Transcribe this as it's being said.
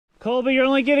Colby, you're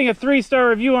only getting a 3-star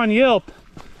review on Yelp.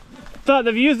 Thought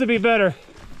the views would be better.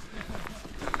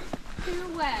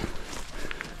 Too wet.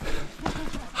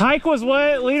 Hike was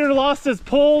wet, leader lost his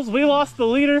poles, we lost the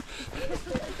leader.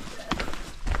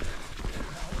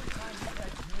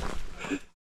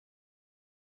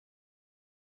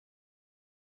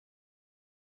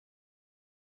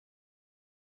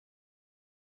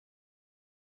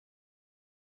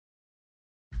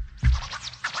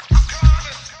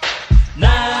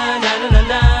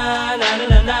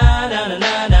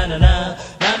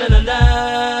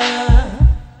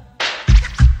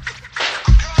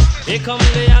 Here come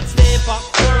the hot stepper.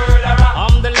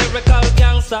 I'm the lyrical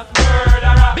gangster.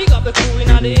 Big up the crew in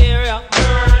the area.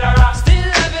 Still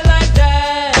love it like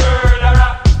that.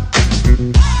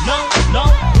 No, no,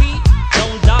 we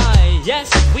don't die. Yes,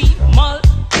 we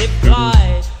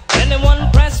multiply.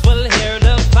 Anyone press will hear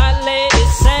the fat lady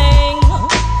sing.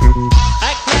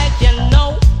 Act like you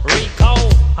know Rico.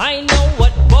 I know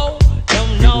what Bo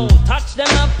don't know. Touch them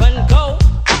up and go.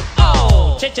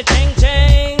 Oh,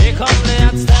 cha-cha-ching-ching. Here come the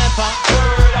hot stepper.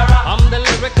 I'm the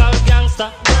lyrical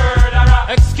gangster.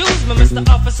 Excuse me, Mr.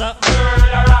 Officer.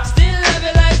 Still love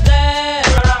it like that.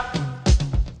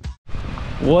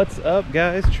 What's up,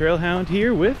 guys? Trailhound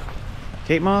here with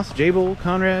Kate Moss, J-Bull,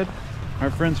 Conrad, our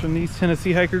friends from the East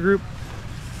Tennessee Hiker Group.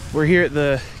 We're here at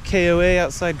the KOA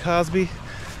outside Cosby,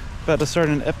 about to start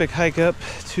an epic hike up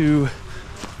to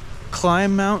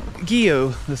climb Mount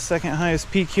Guyot, the second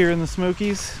highest peak here in the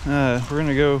Smokies. We're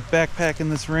gonna go backpack in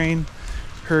this rain.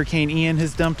 Hurricane Ian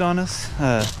has dumped on us.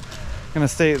 Gonna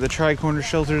stay at the Tricorner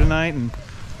Shelter tonight and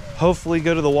hopefully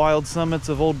go to the wild summits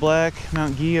of Old Black,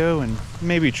 Mount Guyot, and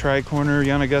maybe Tricorner,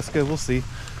 Yanaguska, we'll see.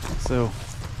 So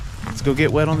let's go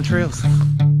get wet on the trails.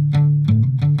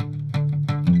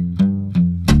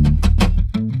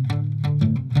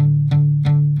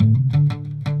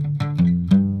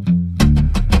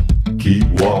 Keep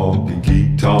walking,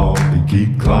 keep talking,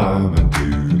 keep climbing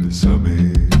to the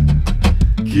summit.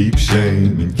 Keep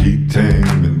shaming, keep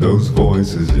taming those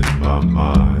voices in my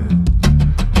mind.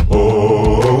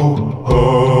 Oh,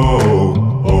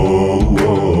 oh, oh,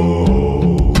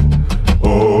 oh,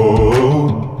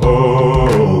 oh,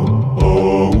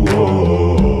 oh,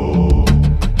 oh.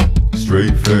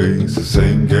 Straight face, the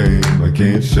same game, I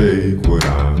can't shake what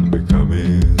I'm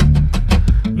becoming.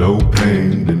 No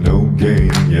pain and no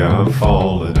gain, yeah, I'm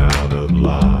falling out of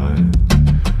line.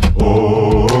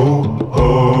 Oh,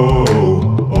 oh,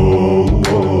 oh,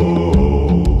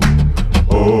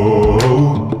 oh, oh,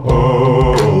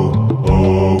 oh,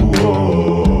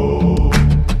 oh.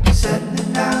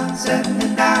 Settling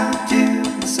down to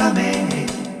the summit.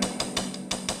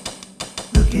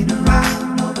 Looking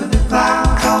around over the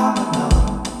clouds all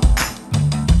alone.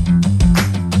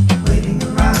 Waiting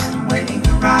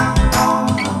around all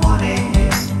the morning.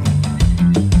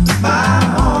 My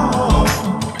home,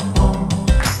 home,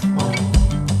 home.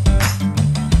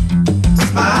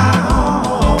 My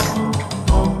home,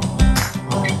 home,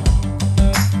 home.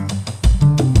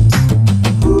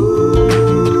 Ooh,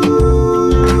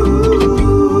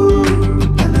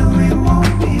 I know it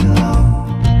won't be long.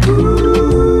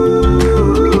 Ooh,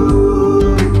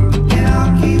 and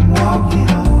I'll keep walking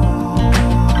on.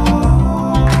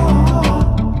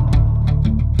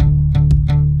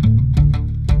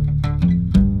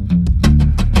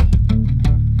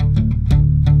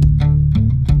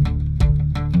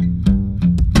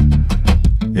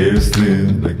 Hair's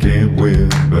thin, I can't win,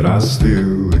 but I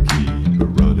still keep it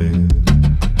running.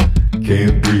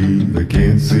 Can't breathe, I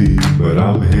can't see, but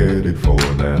I'm headed for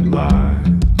that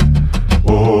line.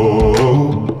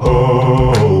 Oh,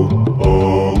 oh, oh,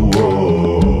 oh,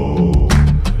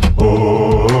 oh,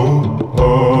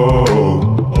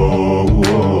 oh,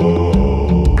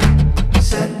 oh.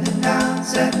 Settling down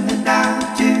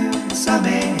to the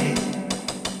summit.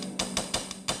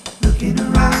 Looking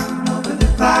around over the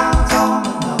clouds all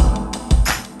alone.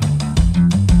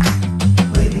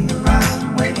 Waiting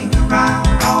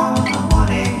around all the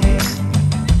morning.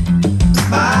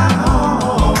 My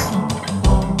home,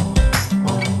 home,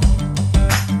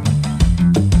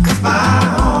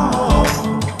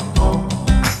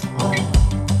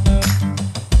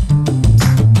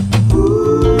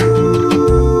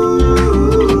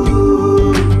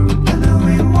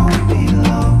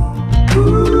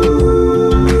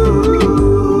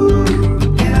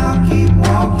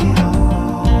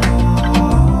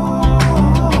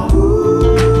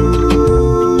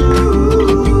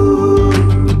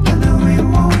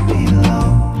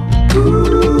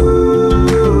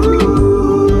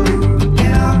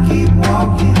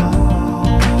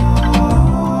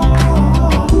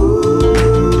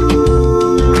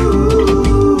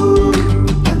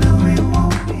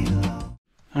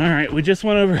 All right, we just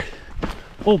went over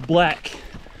Old Black.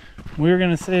 We're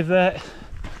gonna save that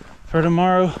for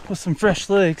tomorrow with some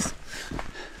fresh legs.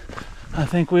 I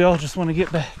think we all just want to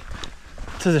get back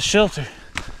to the shelter,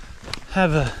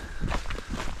 have a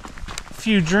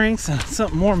few drinks and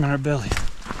something warm in our bellies.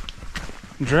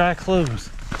 Dry clothes.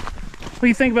 What do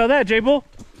you think about that, J-Bull?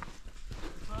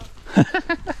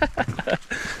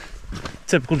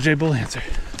 Typical J-Bull answer.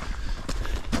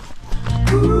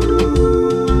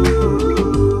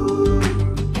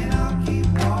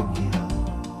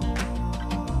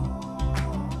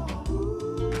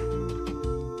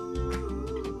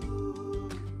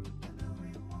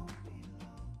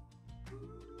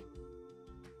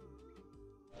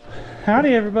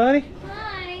 Howdy, everybody.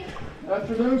 Hi.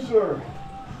 Afternoon, sir.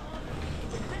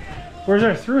 Where's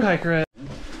our through hiker at? I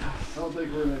don't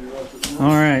think we're in any rush.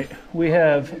 All right, we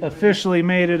have officially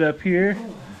made it up here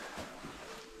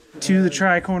to the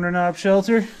Tricorner Knob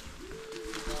Shelter.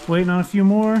 Waiting on a few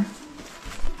more.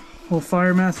 Old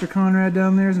Fire Master Conrad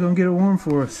down there is gonna get it warm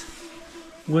for us.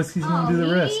 Whiskey's gonna do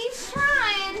the rest. He's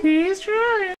trying. He's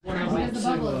trying. The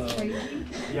bubble is crazy.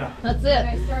 Yeah. That's it.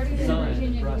 I started in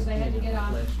Virginia because I had to get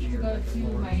off to go to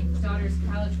my daughter's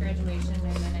college graduation,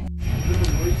 and then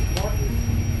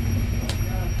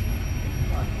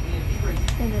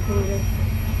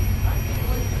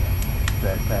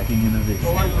Backpacking innovation.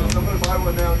 I'm gonna buy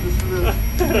one now just for this.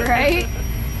 Right?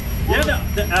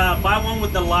 Yeah, buy one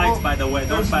with the lights, by the way.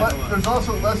 Don't buy the one. There's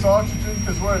also less oxygen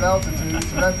because we're at altitude,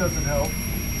 so that doesn't help.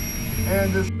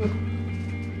 And this.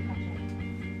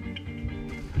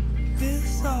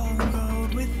 This all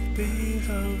gold with a bit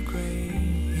of grey.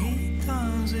 He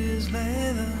turns his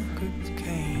leather good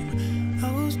cane.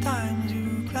 Those times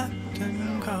you clapped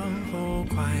and come for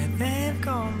quiet, they've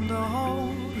gone to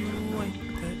hold you wait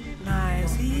that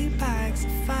nice. He packs a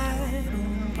fat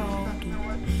and tall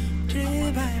to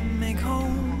trip and make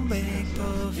home baked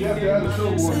of you.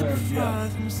 Set fry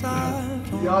from side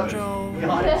from Joe.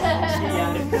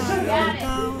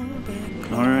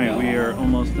 All right, we are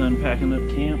almost done packing up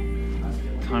camp.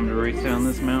 Time to race down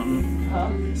this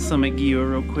mountain, summit Guyot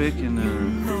real quick, and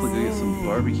hopefully go get some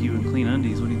barbecue and clean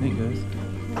undies. What do you think, guys?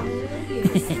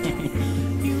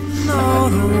 You know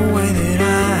the way that I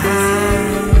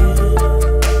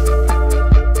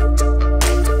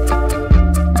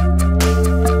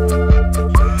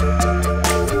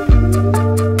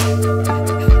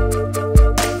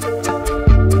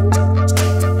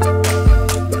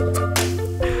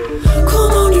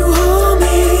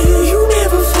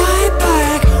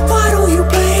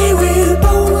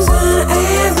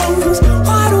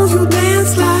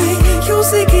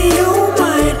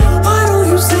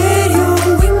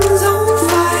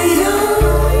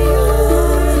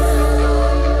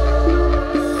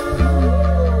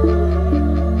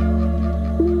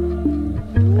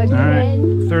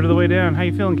Third of the way down. How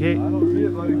you feeling, Kate? I don't see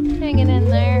it, buddy. Hanging in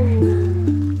there.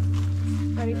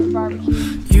 Ready for barbecue.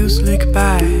 You slick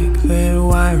back that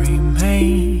wiry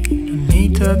mane,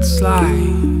 knee-tucked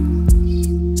slides.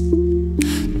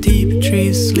 Deep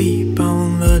trees sleep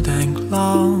on the dank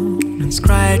lawn and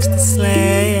scratch the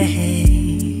slate.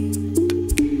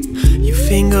 You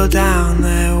finger down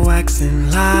that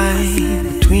waxing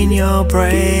line between your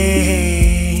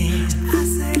braids.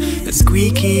 The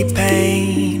squeaky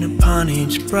pain upon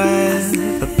each breath,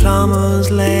 the plumber's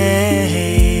lair.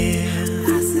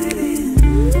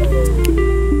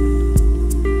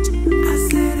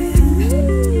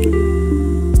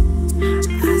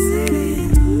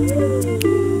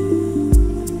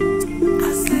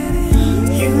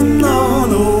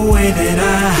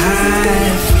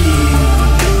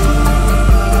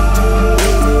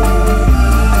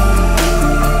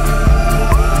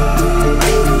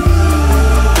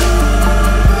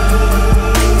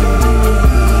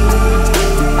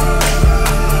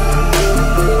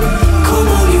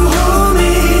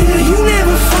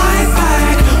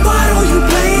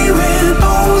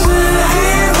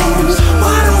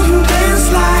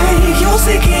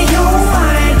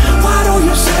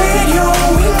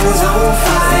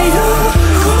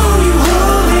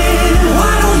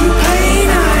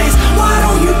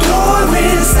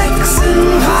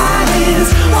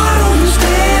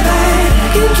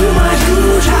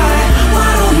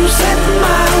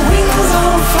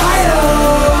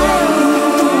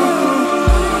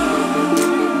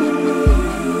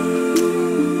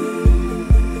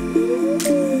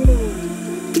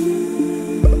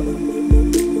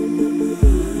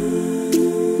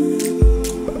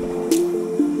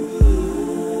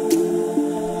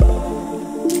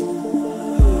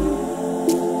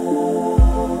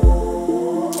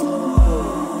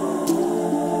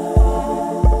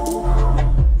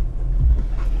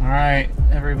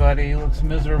 everybody. Looks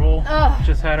miserable. Ugh.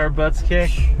 Just had our butts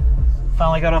kicked.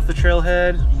 Finally got off the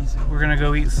trailhead. We're gonna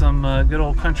go eat some good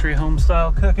old country home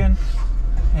style cooking,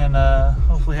 and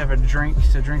hopefully have a drink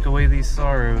to drink away these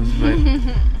sorrows. But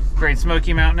Great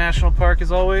Smoky Mountain National Park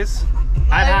as always.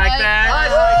 I'd hike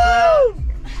that.